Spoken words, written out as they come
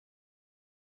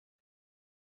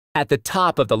At the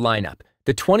top of the lineup,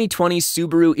 the 2020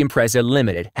 Subaru Impreza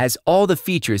Limited has all the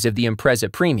features of the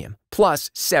Impreza Premium, plus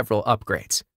several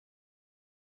upgrades.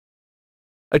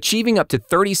 Achieving up to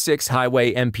 36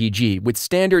 highway mpg with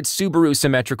standard Subaru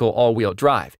symmetrical all-wheel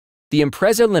drive, the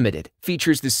Impreza Limited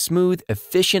features the smooth,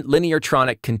 efficient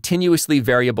lineartronic continuously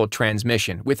variable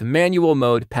transmission with manual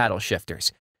mode paddle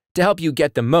shifters to help you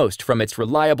get the most from its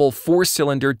reliable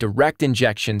 4-cylinder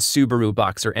direct-injection Subaru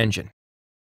Boxer engine.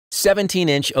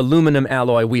 17-inch aluminum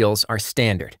alloy wheels are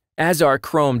standard, as are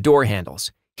chrome door handles,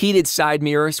 heated side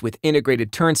mirrors with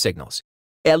integrated turn signals,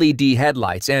 LED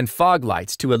headlights and fog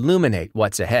lights to illuminate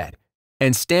what's ahead,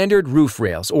 and standard roof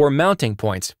rails or mounting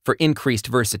points for increased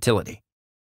versatility.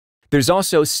 There's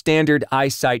also standard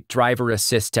EyeSight driver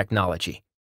assist technology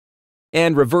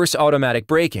and reverse automatic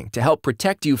braking to help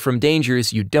protect you from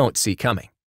dangers you don't see coming.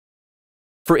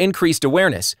 For increased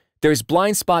awareness, there's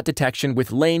blind spot detection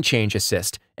with lane change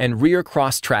assist and rear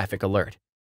cross traffic alert.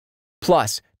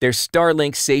 Plus, there's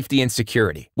STARLINK safety and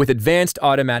security with advanced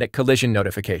automatic collision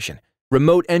notification,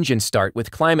 remote engine start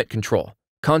with climate control,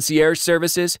 concierge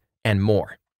services, and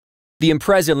more. The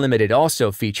Impreza Limited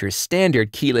also features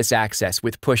standard keyless access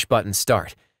with push-button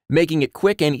start, making it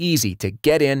quick and easy to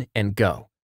get in and go.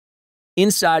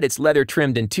 Inside its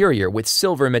leather-trimmed interior with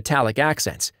silver metallic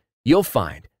accents, you'll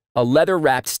find a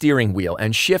leather-wrapped steering wheel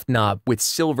and shift knob with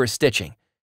silver stitching,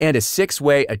 and a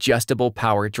 6-way adjustable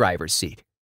power driver's seat.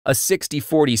 A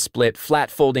 60-40 split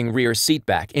flat-folding rear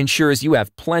seatback ensures you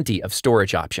have plenty of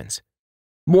storage options.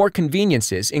 More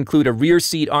conveniences include a rear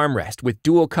seat armrest with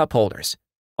dual cup holders,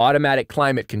 automatic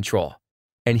climate control,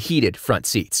 and heated front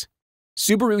seats.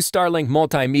 Subaru STARLINK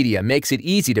Multimedia makes it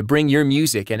easy to bring your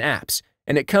music and apps,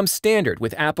 and it comes standard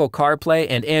with Apple CarPlay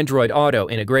and Android Auto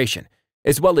integration,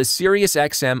 as well as Sirius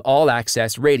XM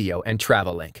All-Access Radio and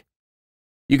TravelLink.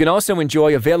 You can also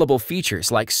enjoy available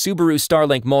features like Subaru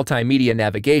STARLINK Multimedia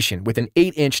navigation with an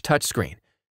 8-inch touchscreen,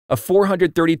 a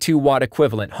 432-watt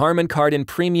equivalent Harman Kardon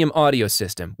premium audio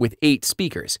system with 8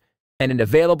 speakers, and an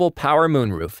available power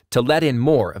moonroof to let in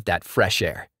more of that fresh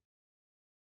air.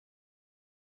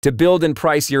 To build and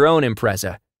price your own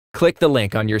Impreza, click the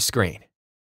link on your screen.